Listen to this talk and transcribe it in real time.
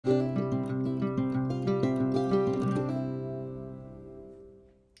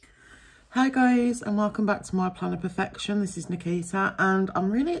Hi guys, and welcome back to my Plan of Perfection. This is Nikita and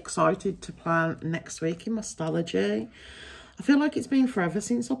I'm really excited to plan next week in my Stalogy. I feel like it's been forever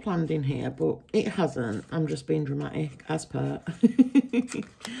since I planned in here, but it hasn't. I'm just being dramatic as per.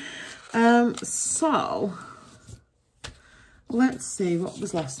 So let's see, what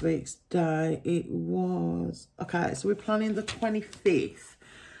was last week's day? It was, okay, so we're planning the 25th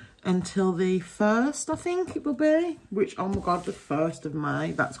until the 1st, I think it will be, which, oh my god, the 1st of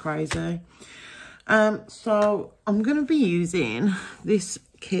May, that's crazy. So I'm going to be using this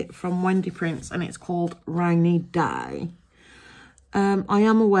kit from Wendy Prints and it's called Rainy Day. I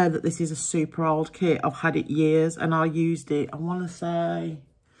am aware that this is a super old kit. I've had it years and I used it, I want to say,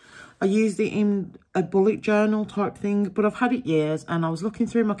 I used it in a bullet journal type thing, but I've had it years and I was looking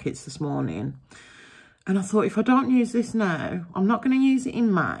through my kits this morning and I thought, if I don't use this now, I'm not going to use it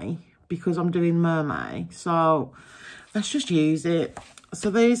in May because I'm doing Mermaid. So let's just use it.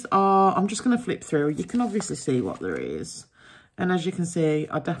 So these are, I'm just going to flip through. You can obviously see what there is. And as you can see,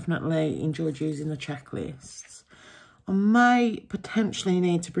 I definitely enjoyed using the checklists. I may potentially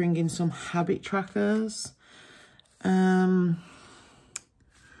need to bring in some habit trackers. But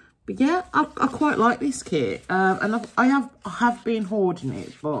yeah, I quite like this kit. And I have been hoarding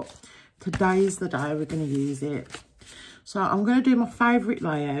it, but today is the day we're going to use it. So I'm going to do my favourite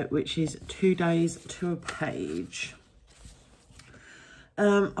layout, which is 2 days to a page.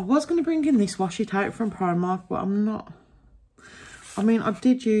 I was going to bring in this washi tape from Primark, but I'm not. I mean, I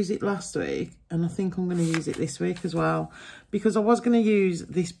did use it last week, and I think I'm going to use it this week as well. Because I was going to use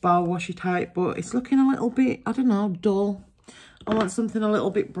this bow washi tape, but it's looking a little bit, I don't know, dull. I want something a little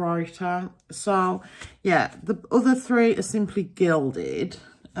bit brighter. So, yeah, the other 3 are simply gilded.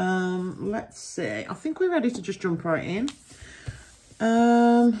 Let's see. I think we're ready to just jump right in.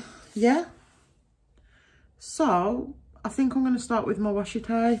 Yeah. So, I think I'm going to start with my washi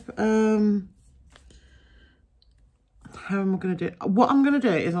tape. How am I going to do it? What I'm going to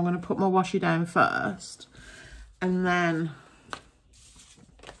do is I'm going to put my washi down first. And then...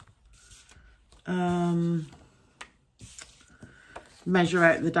 measure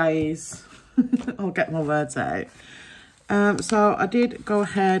out the days. I'll get my words out. So I did go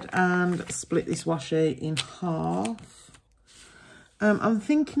ahead and split this washi in half. I'm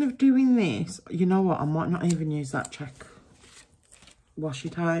thinking of doing this. You know what? I might not even use that check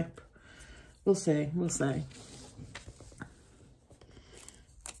washi tape. We'll see. We'll see.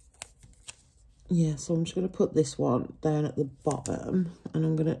 Yeah, so I'm just going to put this one down at the bottom and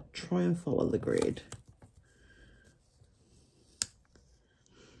I'm going to try and follow the grid.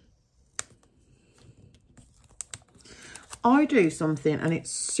 I do something and it's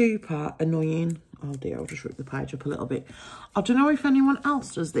super annoying. Oh dear, I'll just rip the page up a little bit. I don't know if anyone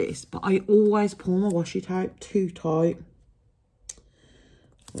else does this, but I always pull my washi tape too tight.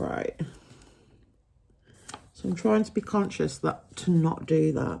 Right. So I'm trying to be conscious that to not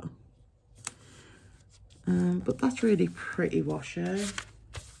do that. But that's really pretty washi.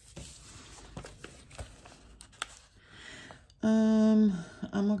 Am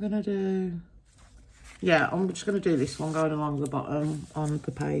I gonna do... Yeah, I'm just going to do this one going along the bottom on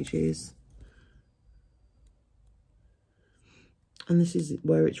the pages. And this is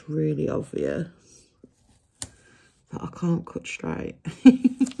where it's really obvious that I can't cut straight. But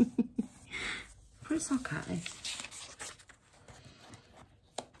it's okay.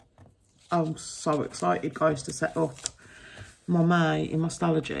 I'm so excited, guys, to set up my May in my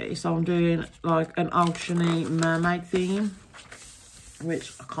Stalogy. So I'm doing like an oceany mermaid theme,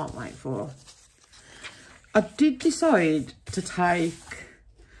 which I can't wait for. I did decide to take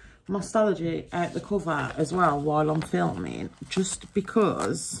my Stalogy out the cover as well while I'm filming, just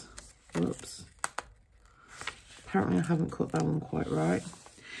because, whoops, apparently I haven't cut that one quite right.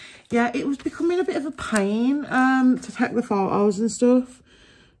 Yeah, it was becoming a bit of a pain to take the photos and stuff.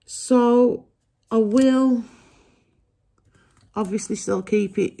 So I will obviously still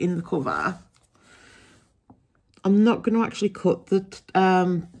keep it in the cover. I'm not going to actually cut the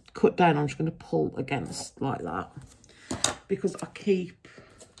cut down. I'm just going to pull against like that because I keep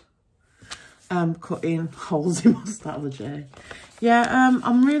cutting holes in my Stalogy. Yeah,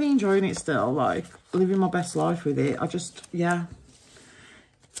 I'm really enjoying it still, like living my best life with it. I just, yeah,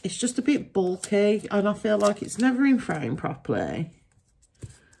 it's just a bit bulky and I feel like it's never in frame properly.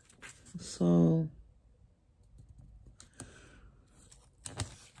 So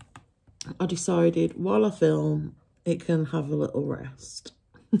I decided while I film it can have a little rest.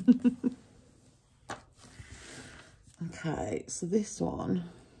 Okay, so this one,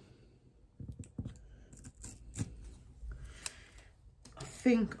 I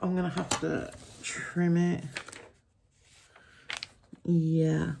think I'm gonna have to trim it.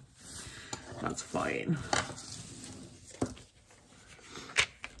 Yeah, That's fine.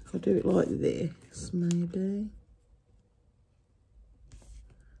 If I do it like this, maybe.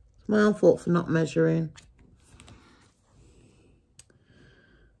 It's my own fault for not measuring.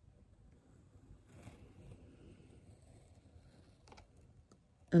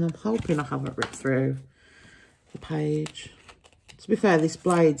 And I'm hoping I haven't ripped through the page. To be fair, this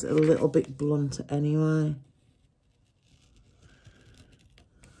blade's a little bit blunt anyway.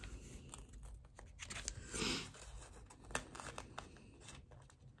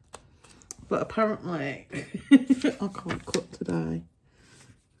 But apparently, I can't cut today.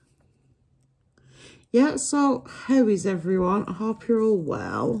 Yeah, so how is everyone? I hope you're all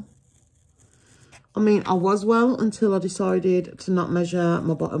well. I mean, I was well until I decided to not measure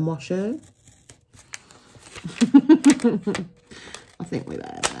my bottom washi. I think we're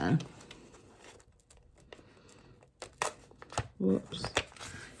there now. Whoops.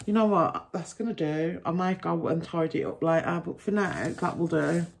 You know what? That's going to do. I might go and tidy it up later, but for now, that will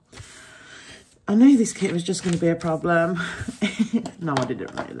do. I knew this kit was just going to be a problem. No, I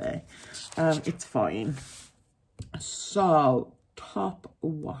didn't really. It's fine. So, top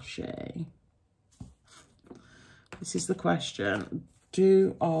washi. This is the question.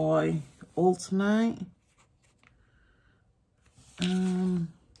 Do I alternate? I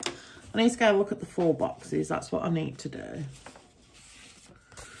need to go look at the 4 boxes. That's what I need to do.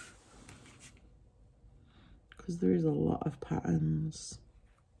 Because there is a lot of patterns.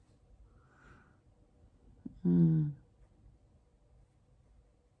 No,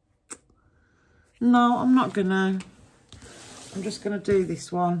 I'm not gonna. I'm just gonna do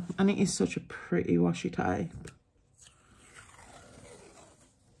this one. And it is such a pretty washi tape.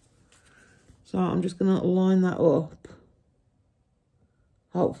 So I'm just gonna line that up.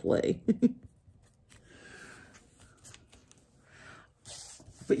 Hopefully.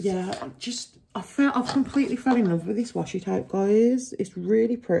 But yeah, I've completely fell in love with this washi tape, guys. It's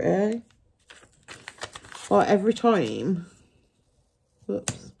really pretty. Like every time,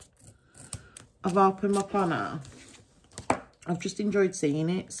 whoops, I've opened my planner, I've just enjoyed seeing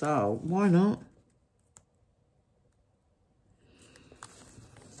it, so why not?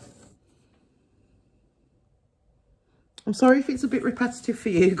 I'm sorry if it's a bit repetitive for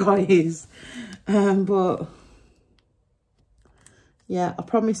you guys, but yeah, I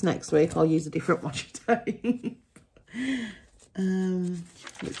promise next week I'll use a different washi tape.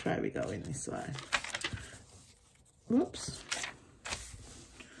 Which way are we going? This way. Whoops.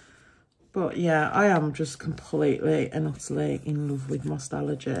 But yeah, I am just completely and utterly in love with my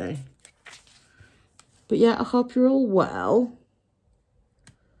Stalogy. But yeah, I hope you're all well.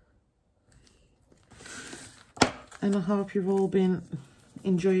 And I hope you've all been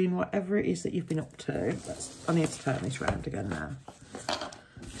enjoying whatever it is that you've been up to. I need to turn this round again now.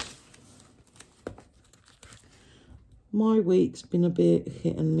 My week's been a bit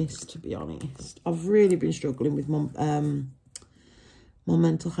hit and miss, to be honest. I've really been struggling with my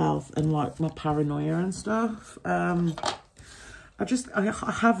mental health and like my paranoia and stuff. I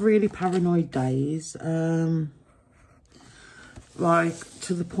have really paranoid days. Like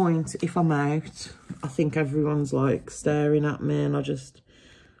to the point, if I'm out, I think everyone's like staring at me, and I just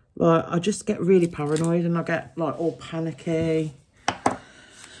get really paranoid, and I get like all panicky.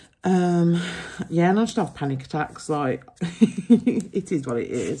 Yeah, and I just have panic attacks, like, it is what it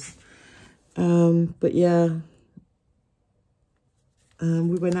is. But yeah,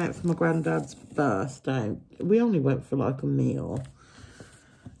 we went out for my granddad's birthday. We only went for like a meal,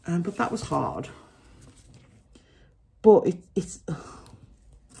 but that was hard. But it's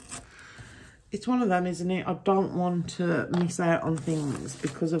one of them, isn't it? I don't want to miss out on things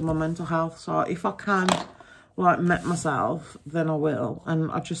because of my mental health. So if I can, like, met myself, then I will.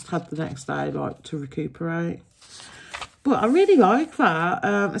 And I just had the next day, like, to recuperate. But I really like that,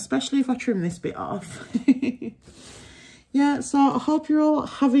 especially if I trim this bit off. Yeah, so I hope you're all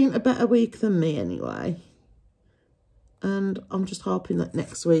having a better week than me anyway. And I'm just hoping that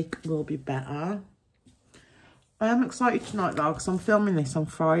next week will be better. I am excited tonight, though, because I'm filming this on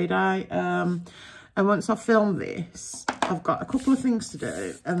Friday. And once I film this, I've got a couple of things to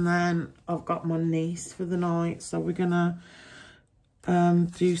do, and then I've got my niece for the night, so we're gonna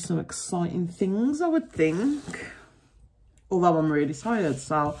do some exciting things, I would think, although I'm really tired.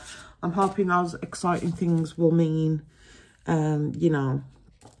 So I'm hoping those exciting things will mean you know,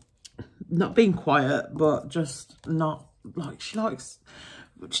 not being quiet, but just not, like, she likes,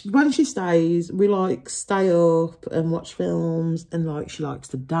 when she stays, we like stay up and watch films, and like she likes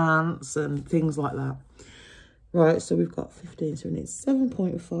to dance and things like that. Right, so we've got 15, so we need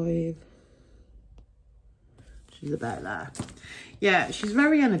 7.5. She's about there. Yeah, she's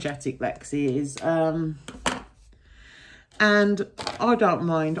very energetic, Lexi is. And I don't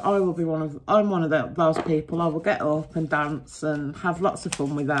mind. I'm one of those people. I will get up and dance and have lots of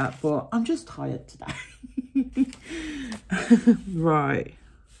fun with that. But I'm just tired today. Right.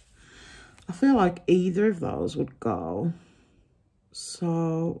 I feel like either of those would go.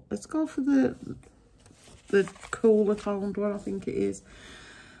 So let's go for the cooler toned one, I think it is.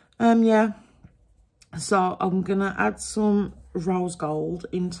 Yeah. So I'm gonna add some rose gold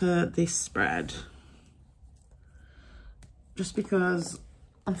into this spread. Just because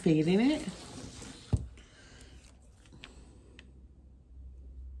I'm feeling it.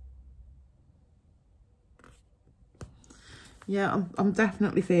 Yeah, I'm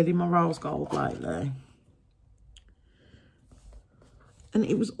definitely feeling my rose gold lately. And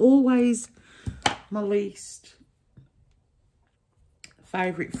it was always my least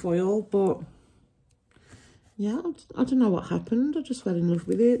favourite foil, but yeah, I don't know what happened. I just fell in love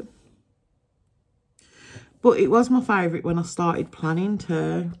with it. But it was my favourite when I started planning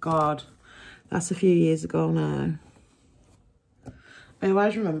too. God, that's a few years ago now. I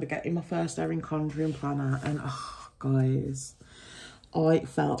always remember getting my first Erin Condren planner and, oh, guys, I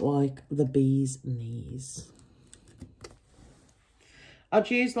felt like the bee's knees.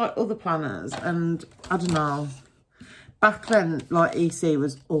 I'd use, like, other planners and, I don't know, back then, like, EC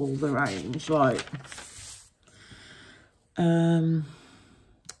was all the range, like, and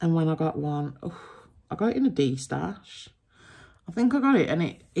when I got one, oh, I got it in a D-stash. I think I got it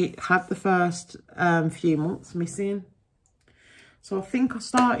and it had the first few months missing. So I think I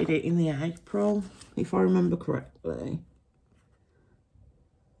started it in the April, if I remember correctly.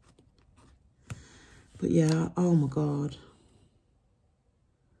 But yeah, oh my God.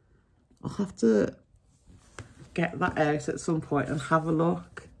 I'll have to get that out at some point and have a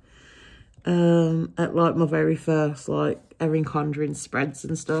look at like my very first like Erin Condren spreads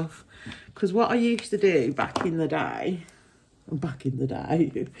and stuff. Because what I used to do back in the day,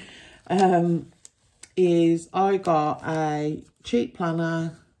 is I got a cheap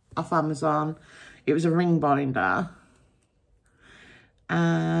planner off Amazon. It was a ring binder.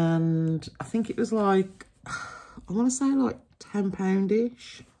 And I think it was like, I want to say like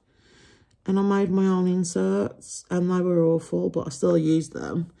 £10-ish. And I made my own inserts and they were awful, but I still used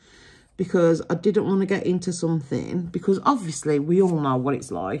them because I didn't want to get into something, because obviously we all know what it's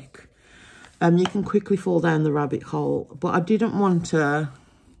like. You can quickly fall down the rabbit hole, but I didn't want to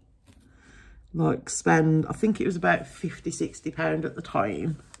like spend, I think it was about £50–60 at the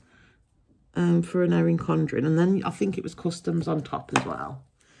time for an Erin Condren, and then I think it was customs on top as well.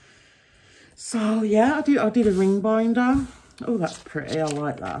 So yeah, I did a ring binder. Oh, that's pretty, I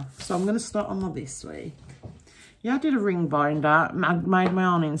like that. So I'm going to start on my this week. Yeah, I did a ring binder, made my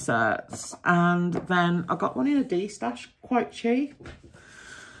own inserts, and then I got one in a D-stash, quite cheap.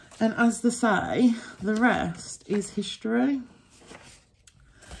 And as they say, the rest is history.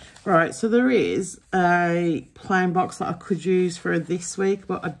 Right, so there is a plain box that I could use for this week,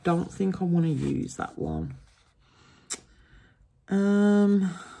 but I don't think I want to use that one.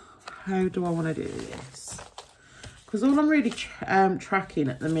 How do I want to do this? Because all I'm really tracking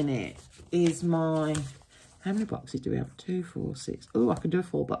at the minute is my... How many boxes do we have? 2, 4, 6. Oh, I can do a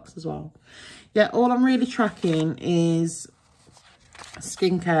full box as well. Yeah, all I'm really tracking is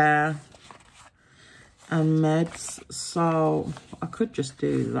skincare and meds. So I could just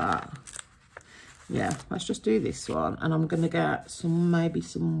do that. Yeah, let's just do this one. And I'm going to get maybe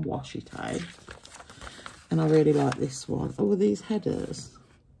some washi tape. And I really like this one. Oh, are these headers?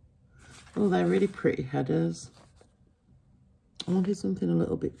 Oh, they're really pretty headers. I wanted something a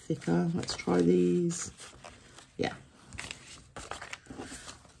little bit thicker. Let's try these. Yeah.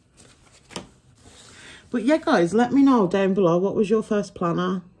 But yeah, guys, let me know down below, what was your first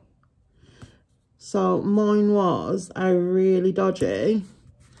planner? So mine was a really dodgy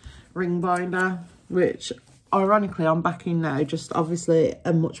ring binder, which ironically I'm back in now, just obviously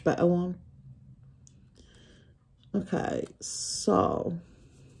a much better one. Okay, so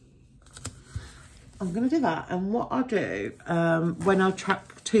I'm going to do that. And what I do when I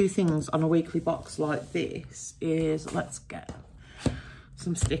track 2 things on a weekly box like this is, let's get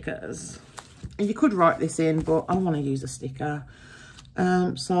some stickers. And you could write this in, but I want to use a sticker.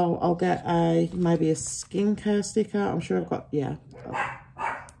 So I'll get maybe a skincare sticker. I'm sure I've got, yeah.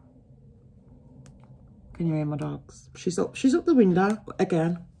 Can you hear my dogs? She's up the window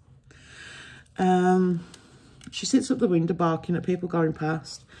again. She sits up the window barking at people going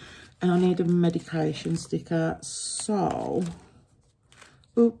past. And I need a medication sticker. So,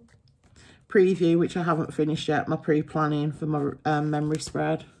 ooh, preview, which I haven't finished yet. My pre-planning for my memory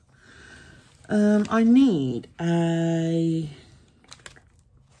spread. I need a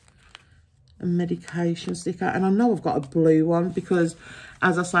medication sticker, and I know I've got a blue one because,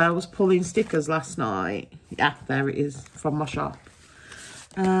 as I say, I was pulling stickers last night. Yeah, there it is from my shop.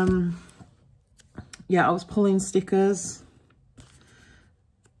 Yeah, I was pulling stickers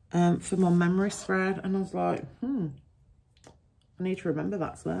for my memory spread, and I was like, I need to remember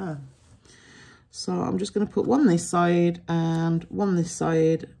that's there. So I'm just going to put one this side and one this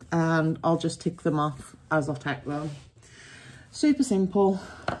side, and I'll just tick them off as I take them. Super simple.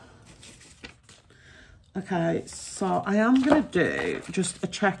 Okay, so I am going to do just a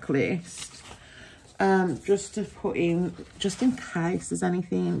checklist, just to put in, just in case there's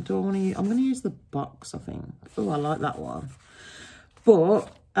anything. Do I want to? I'm going to use the box, I think. Oh, I like that one. But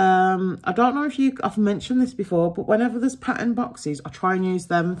I don't know if I've mentioned this before, but whenever there's pattern boxes, I try and use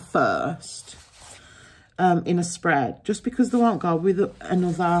them first in a spread, just because they won't go with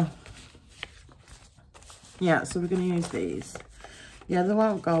another. Yeah, so we're going to use these. Yeah, they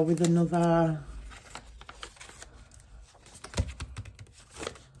won't go with another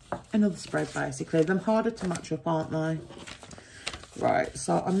spread, basically. They're harder to match up, aren't they? Right,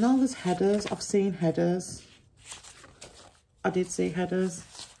 so I know there's headers. I've seen headers. I did see headers.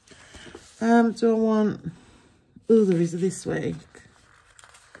 Do I want... Oh, there is this week.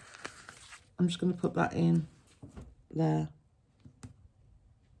 I'm just going to put that in there.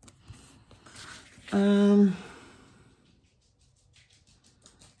 I'm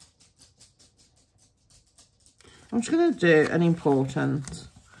just going to do an important.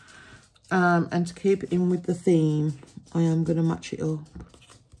 And to keep it in with the theme, I am going to match it up.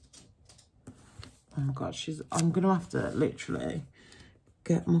 Oh my God, I'm going to have to literally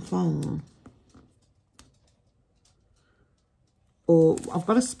get my phone. Or I've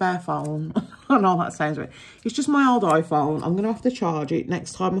got a spare phone. I know that sounds weird. It's just my old iPhone. I'm going to have to charge it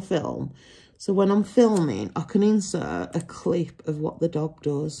next time I film. So when I'm filming, I can insert a clip of what the dog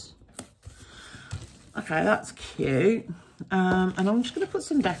does. Okay, that's cute. And I'm just going to put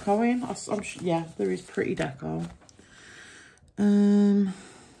some deco in. Yeah, there is pretty deco.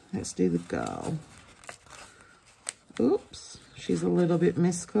 Let's do the girl. Oops, she's a little bit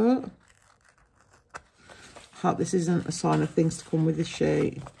miscut. Hope this isn't a sign of things to come with this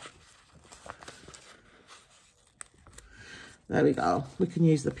sheet. There we go. We can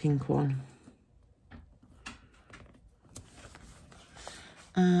use the pink one.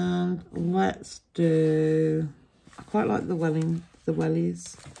 And let's do... I quite like the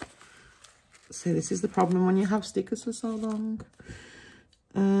wellies. So this is the problem when you have stickers for so long.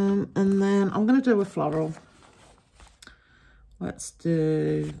 And then I'm going to do a floral. Let's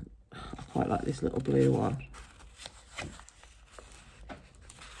do... I quite like this little blue one.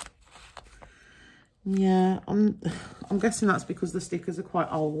 Yeah, I'm guessing that's because the stickers are quite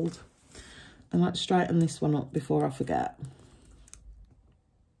old. And let's straighten this one up before I forget.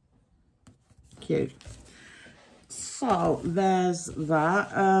 Cute. So there's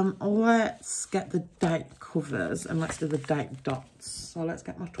that. Let's get the date covers and let's do the date dots. So let's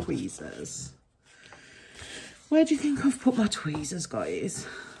get my tweezers. Where do you think I've put my tweezers, guys?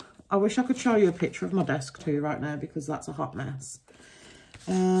 I wish I could show you a picture of my desk too right now, because that's a hot mess.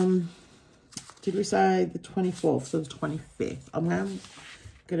 Did we say the 24th, so the 25th? I'm now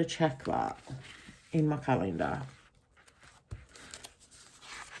going to check that in my calendar.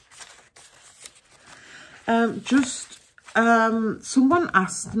 Someone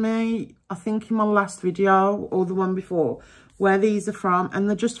asked me, I think in my last video or the one before, where these are from, and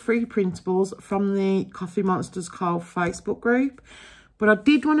they're just free printables from the Coffee Monsters Co. Facebook group. But I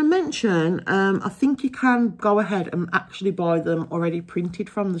did want to mention, I think you can go ahead and actually buy them already printed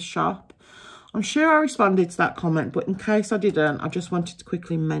from the shop. I'm sure I responded to that comment, but in case I didn't, I just wanted to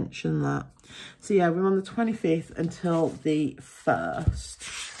quickly mention that. So yeah, we're on the 25th until the 1st.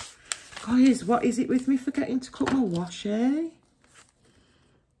 Guys, what is it with me forgetting to cut my washi?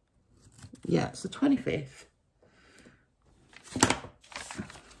 Yeah, it's the 25th.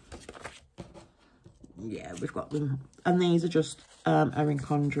 Yeah, we've got them. And these are just Erin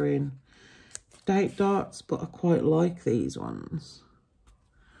Condren date dots, but I quite like these ones.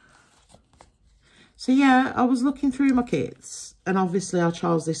 So yeah, I was looking through my kits, and obviously I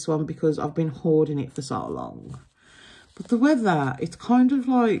chose this one because I've been hoarding it for so long. But the weather, it's kind of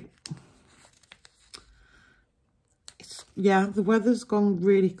like, yeah, the weather's gone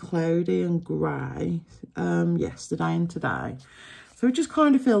really cloudy and grey yesterday and today. So it just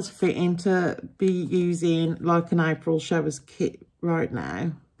kind of feels fitting to be using like an April showers kit right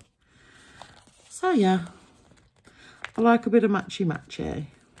now. So yeah, I like a bit of matchy-matchy.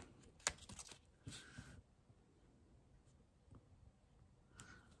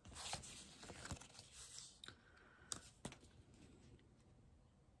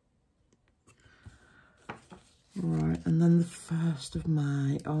 Right, and then the 1st of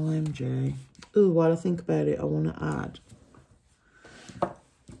May, OMG. Oh, while I think about it, I want to add.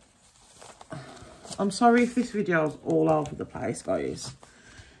 I'm sorry if this video is all over the place, guys.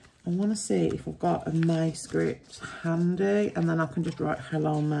 I want to see if I've got a May script handy, and then I can just write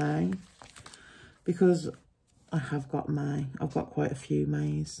Hello May, because I have got May. I've got quite a few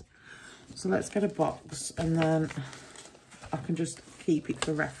Mays. So let's get a box, and then I can just keep it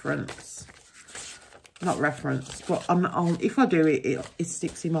for reference. Not reference, but if I do it, it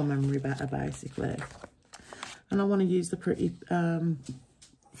sticks in my memory better, basically. And I want to use the pretty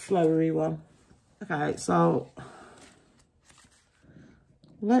flowery one. Okay, so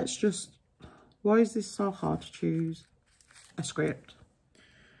let's just, why is this so hard to choose a script?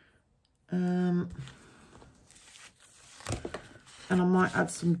 And I might add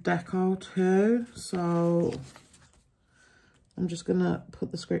some deco too, so I'm just gonna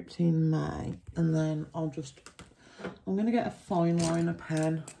put the script in May, and then I'm gonna get a fine liner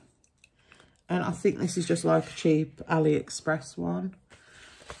pen, and I think this is just like a cheap AliExpress one,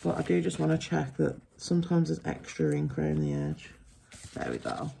 but I do just want to check that sometimes there's extra ink around the edge. There we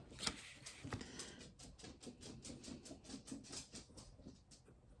go.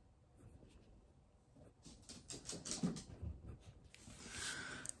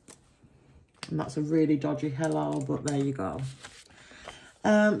 And that's a really dodgy hello, but there you go.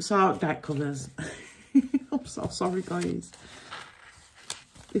 So date covers. I'm so sorry, guys.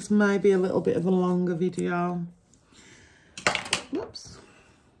 This may be a little bit of a longer video. Whoops.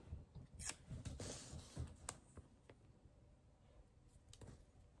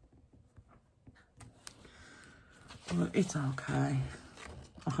 Well, it's okay,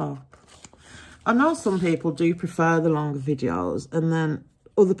 I hope. I know some people do prefer the longer videos, and then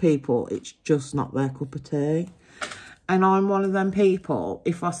other people, it's just not their cup of tea. And I'm one of them people,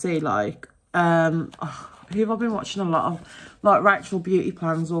 if I see like, who have I been watching a lot of, like Rachel Beauty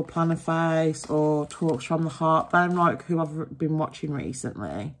Plans or Plan a Face or Talks from the Heart. They're like who I've been watching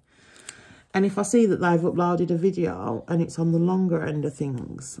recently. And if I see that they've uploaded a video and it's on the longer end of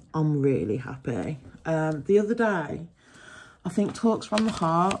things, I'm really happy. The other day, I think Talks from the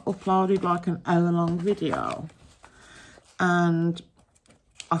Heart uploaded like an hour-long video. And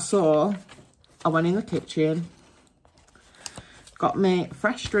I went in the kitchen, got me a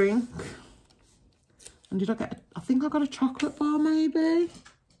fresh drink. And did I get, I think I got a chocolate bar maybe.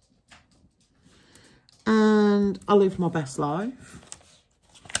 And I lived my best life.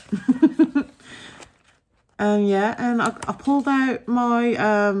 And yeah, and I pulled out my,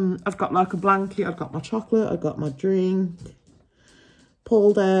 I've got like a blanket, I've got my chocolate, I've got my drink.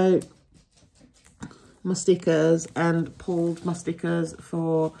 Pulled out my stickers and pulled my stickers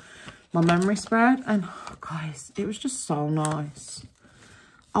for my memory spread. And oh, guys, it was just so nice.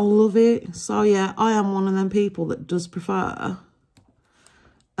 I love it. So yeah, I am one of them people that does prefer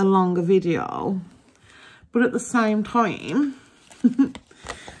a longer video. But at the same time,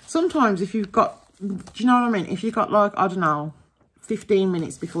 sometimes if you've got, do you know what I mean? If you've got like, I don't know, 15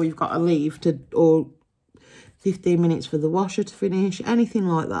 minutes before you've got to leave to, or 15 minutes for the washer to finish, anything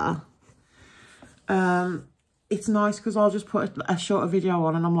like that. It's nice because I'll just put a shorter video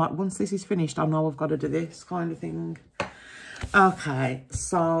on and I'm like, once this is finished, I know I've got to do this kind of thing. Okay,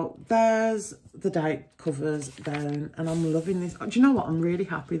 so there's the date covers down and I'm loving this. Do you know what? I'm really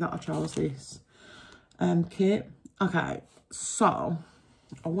happy that I chose this kit. Okay, so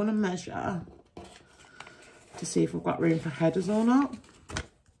I want to measure to see if we've got room for headers or not.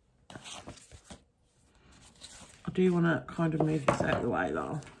 I do want to kind of move this out of the way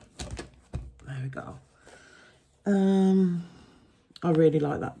though. There we go. I really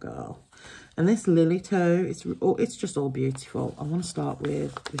like that girl. And this lily too, it's just all beautiful. I want to start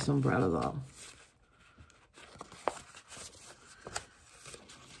with this umbrella though.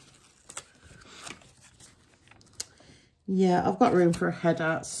 Yeah, I've got room for a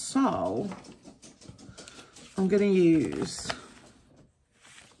header, so I'm going to use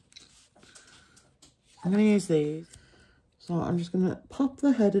these. So I'm just going to pop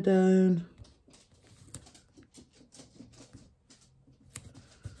the header down.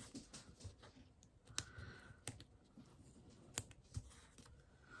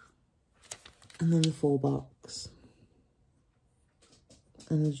 And then the full box.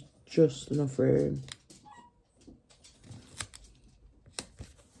 And there's just enough room.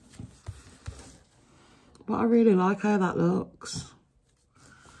 But I really like how that looks.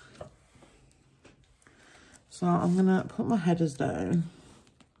 So I'm going to put my headers down.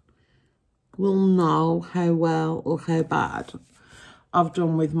 We'll know how well or how bad I've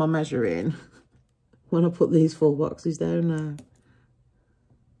done with my measuring when I put these full boxes down now.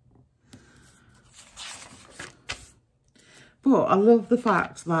 But I love the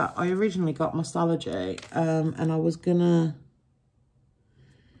fact that I originally got my Stalogy, and I was gonna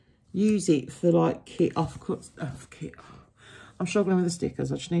use it for like kit offcuts. I'm struggling with the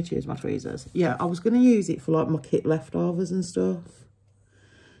stickers. I just need to use my tweezers. Yeah, I was gonna use it for like my kit leftovers and stuff.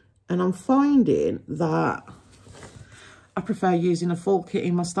 And I'm finding that I prefer using a full kit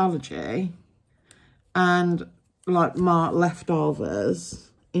in my Stalogy and like my leftovers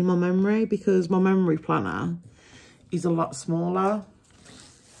in my memory, because my memory planner is a lot smaller.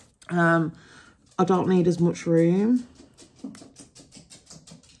 I don't need as much room.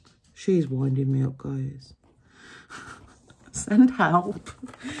 She's winding me up, guys. Send help.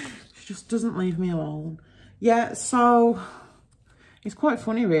 She just doesn't leave me alone. Yeah, so it's quite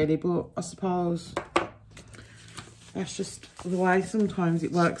funny really, but I suppose that's just the way sometimes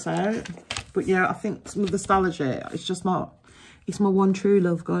it works out. But yeah, I think some of the Stalogy, it's just not, it's my one true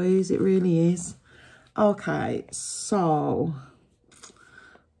love, guys. It really is. Okay, so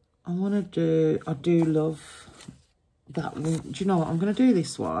I do love that one. Do you know what? I'm going to do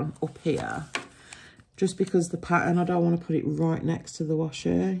this one up here, just because the pattern, I don't want to put it right next to the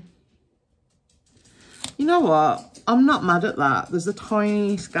washi. You know what? I'm not mad at that. There's a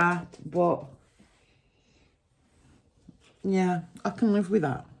tiny gap, but yeah, I can live with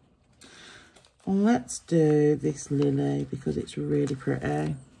that. Let's do this lily because it's really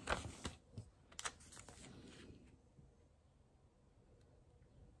pretty.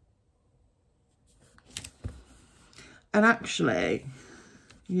 And actually,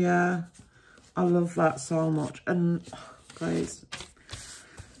 yeah, I love that so much. And guys,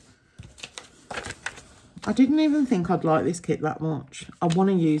 I didn't even think I'd like this kit that much. I want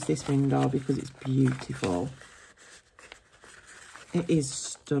to use this window because it's beautiful. It is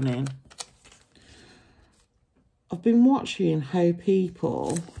stunning. I've been watching how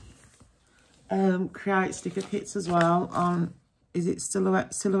people create sticker kits as well on, is it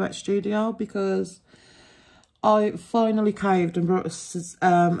Silhouette Studio? Because I finally caved and brought a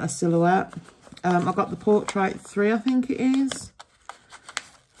silhouette. I got the Portrait 3, I think it is.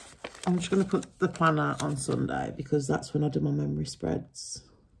 I'm just going to put the planner on Sunday because that's when I do my memory spreads.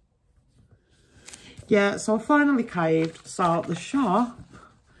 Yeah, so I finally caved. So the shop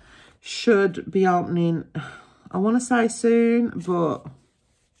should be opening, I want to say soon, but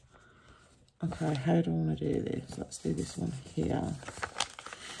okay, how do I want to do this? Let's do this one here.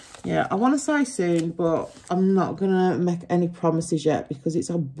 Yeah, I want to say soon, but I'm not going to make any promises yet because it's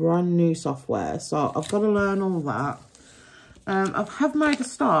a brand new software. So I've got to learn all that. I have made a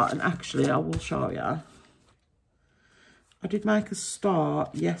start, and actually I will show you. I did make a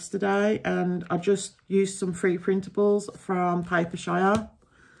start yesterday, and I just used some free printables from Papershire.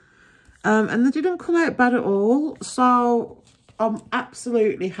 And they didn't come out bad at all. So I'm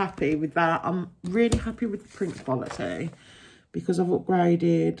absolutely happy with that. I'm really happy with the print quality because I've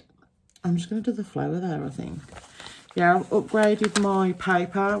upgraded. I'm just going to do the flower there, I think. Yeah, I've upgraded my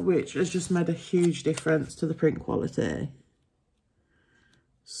paper, which has just made a huge difference to the print quality.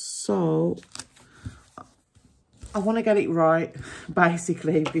 So I want to get it right,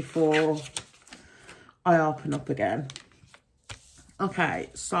 basically, before I open up again.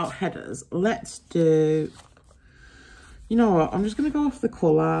 Okay, so headers. Let's do, you know what, I'm just going to go off the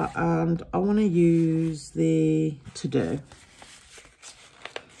colour, and I want to use the To Do.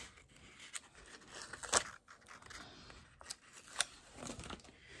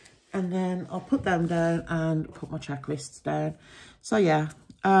 And then I'll put them down and put my checklists down. So yeah,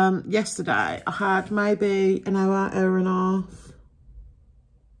 yesterday I had maybe an hour and a half.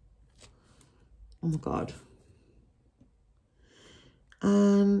 Oh my God.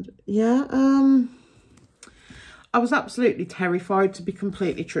 And yeah, I was absolutely terrified, to be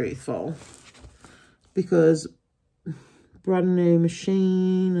completely truthful, because brand new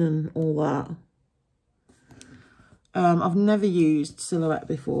machine and all that. I've never used Silhouette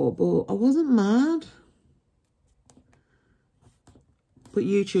before, but I wasn't mad. But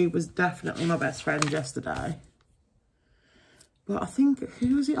YouTube was definitely my best friend yesterday. But I think,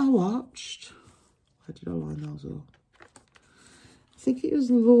 who was it I watched? Where did I line those up? I think it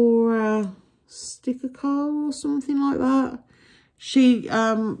was Laura Stickerco or something like that. She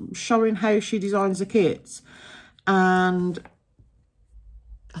showing how she designs the kits, and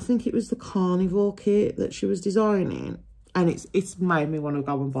I think it was the carnival kit that she was designing, and it's made me want to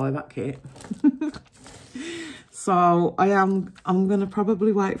go and buy that kit. So I'm gonna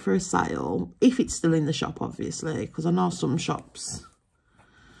probably wait for a sale, if it's still in the shop, obviously, because I know some shops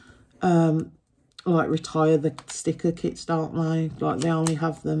like retire the sticker kits, don't they? Like they only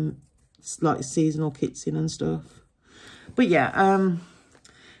have them like seasonal kits in and stuff. But yeah,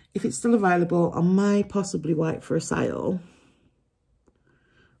 if it's still available, I may possibly wait for a sale.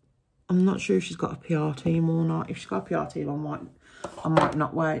 I'm not sure if she's got a PR team or not. If she's got a PR team, I might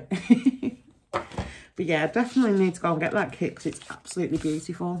not wait. But yeah, definitely need to go and get that kit because it's absolutely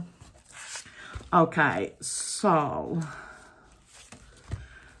beautiful. Okay, so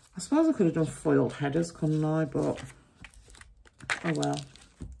I suppose I could have done foiled headers, couldn't I? But oh well.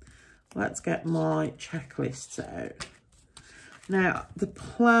 Let's get my checklists out. Now, the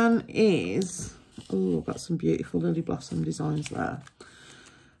plan is... Oh, I've got some beautiful lily blossom designs there.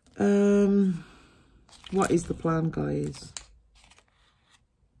 What is the plan, guys?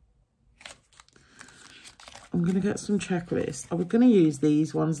 I'm going to get some checklists. I was going to use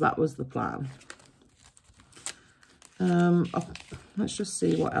these ones. That was the plan. Let's just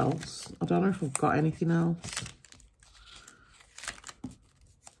see what else. I don't know if I've got anything else.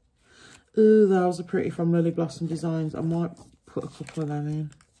 Ooh, those are pretty from Lily Blossom Designs. I might put a couple of them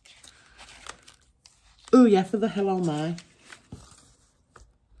in. Ooh, yeah, for the Hello May.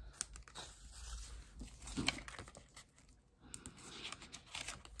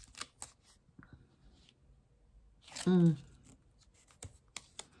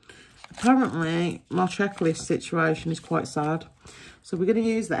 Apparently, my checklist situation is quite sad. So we're going to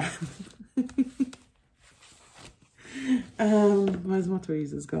use them. Where's my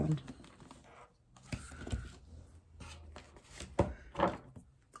tweezers gone?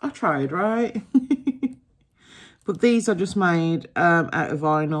 I tried, right? But these are just made out of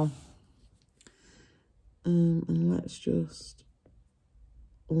vinyl. And let's just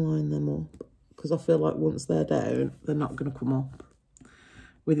line them up. Because I feel like once they're down, they're not going to come up.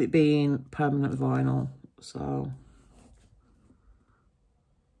 With it being permanent vinyl. So...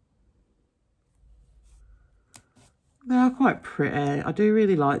 they are quite pretty. I do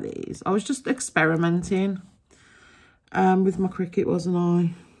really like these. I was just experimenting with my Cricut, wasn't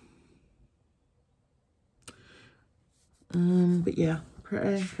I? But yeah,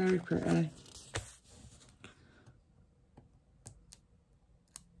 pretty, very pretty.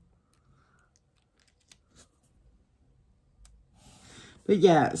 But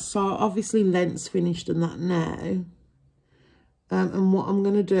yeah, so obviously lent's finished and that now. And what I'm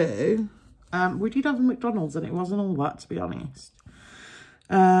going to do... we did have a McDonald's and it wasn't all that, to be honest.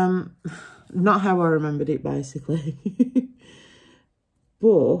 Not how I remembered it, basically.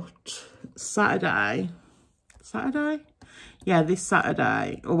 But Saturday? Yeah, this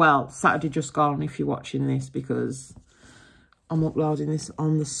Saturday. Well, Saturday just gone if you're watching this, because I'm uploading this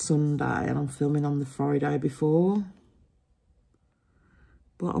on the Sunday and I'm filming on the Friday before.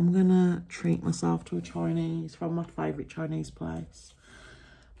 But I'm going to treat myself to a Chinese from my favourite Chinese place.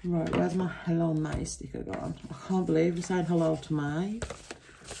 Right, where's my Hello May sticker gone? I can't believe you're saying hello to May.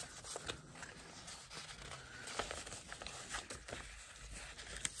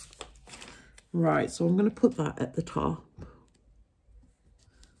 Right, so I'm going to put that at the top.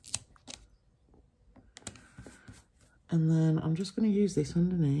 And then I'm just going to use this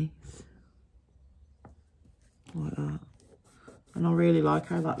underneath. Like that. And I really like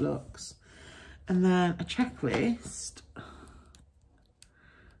how that looks. And then a checklist.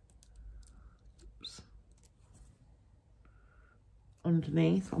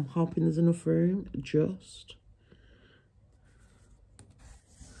 Underneath, I'm hoping there's enough room. Just,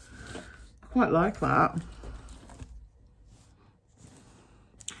 I quite like that.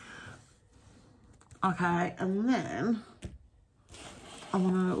 Okay, and then I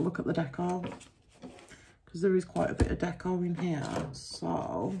want to look at the deco, because there is quite a bit of deco in here.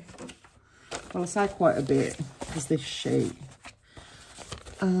 So, well, I say quite a bit because this sheet.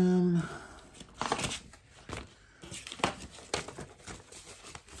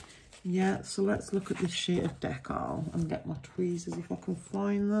 Yeah, so let's look at this sheet of deco and get my tweezers if I can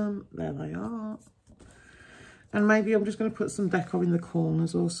find them. There they are. And maybe I'm just going to put some deco in the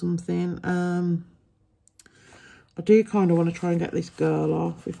corners or something. I do kind of want to try and get this girl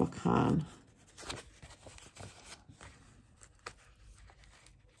off if I can.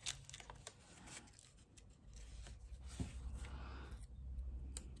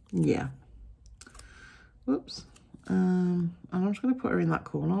 Yeah. Whoops. And I'm just going to put her in that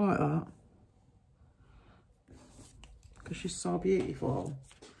corner like that, because she's so beautiful.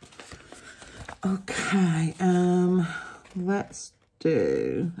 Okay, let's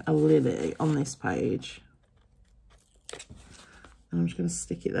do a lily on this page. And I'm just going to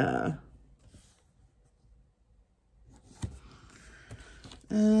stick it there.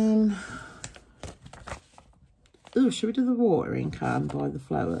 Ooh, should we do the watering can by the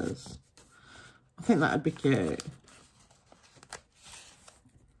flowers? I think that'd be cute.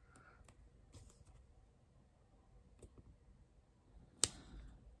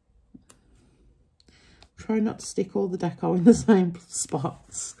 Try not to stick all the deco in the same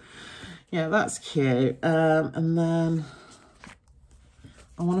spots. Yeah, that's cute. And then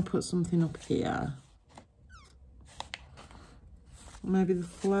I want to put something up here. Maybe the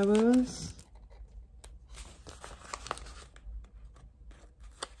flowers.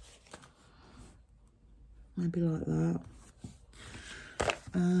 Maybe like that.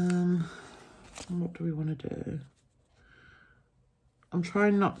 What do we want to do? I'm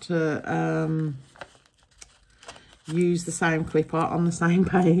trying not to use the same clip art on the same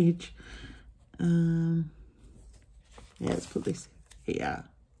page. Yeah, let's put this here.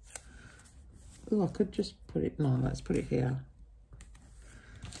 Oh, I could just put it, no, let's put it here.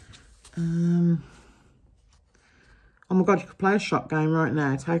 Oh my God, you could play a shot game right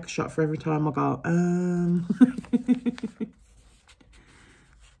now. Take a shot for every time I go,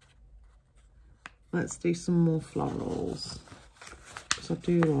 Let's do some more florals, because I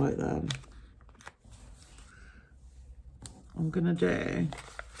do like them. I'm gonna do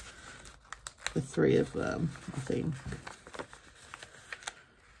the 3 of them, I think.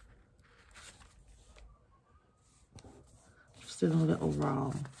 Just in a little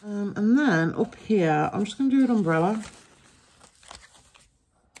roll. And then up here, I'm just gonna do an umbrella.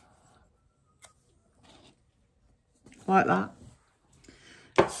 Like that.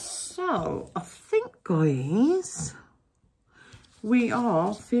 So, I think, guys, we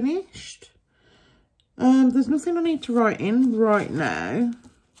are finished. There's nothing I need to write in right now.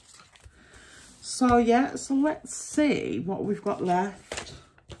 So, yeah, so let's see what we've got left.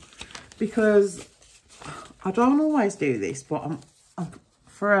 Because I don't always do this, but I'm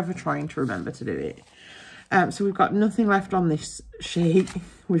forever trying to remember to do it. So we've got nothing left on this sheet.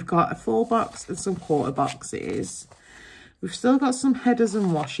 We've got a full box and some quarter boxes. We've still got some headers and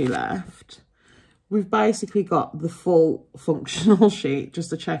washi left. We've basically got the full functional sheet,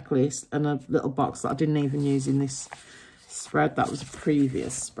 just a checklist and a little box that I didn't even use in this spread. That was a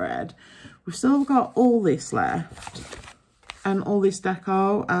previous spread. We've still got all this left and all this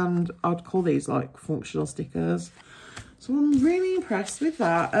deco, and I'd call these like functional stickers. So I'm really impressed with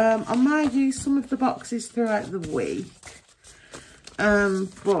that. I might use some of the boxes throughout the week.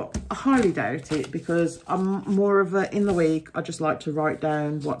 But I highly doubt it, because I'm more of a, in the week, I just like to write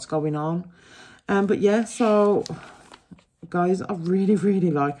down what's going on. But yeah, so guys, I really, really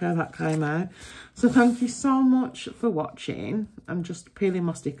like how that came out. So thank you so much for watching. I'm just peeling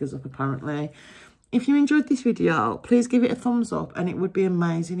my stickers up apparently. If you enjoyed this video, please give it a thumbs up, and it would be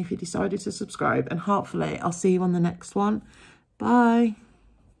amazing if you decided to subscribe, and hopefully I'll see you on the next one. Bye.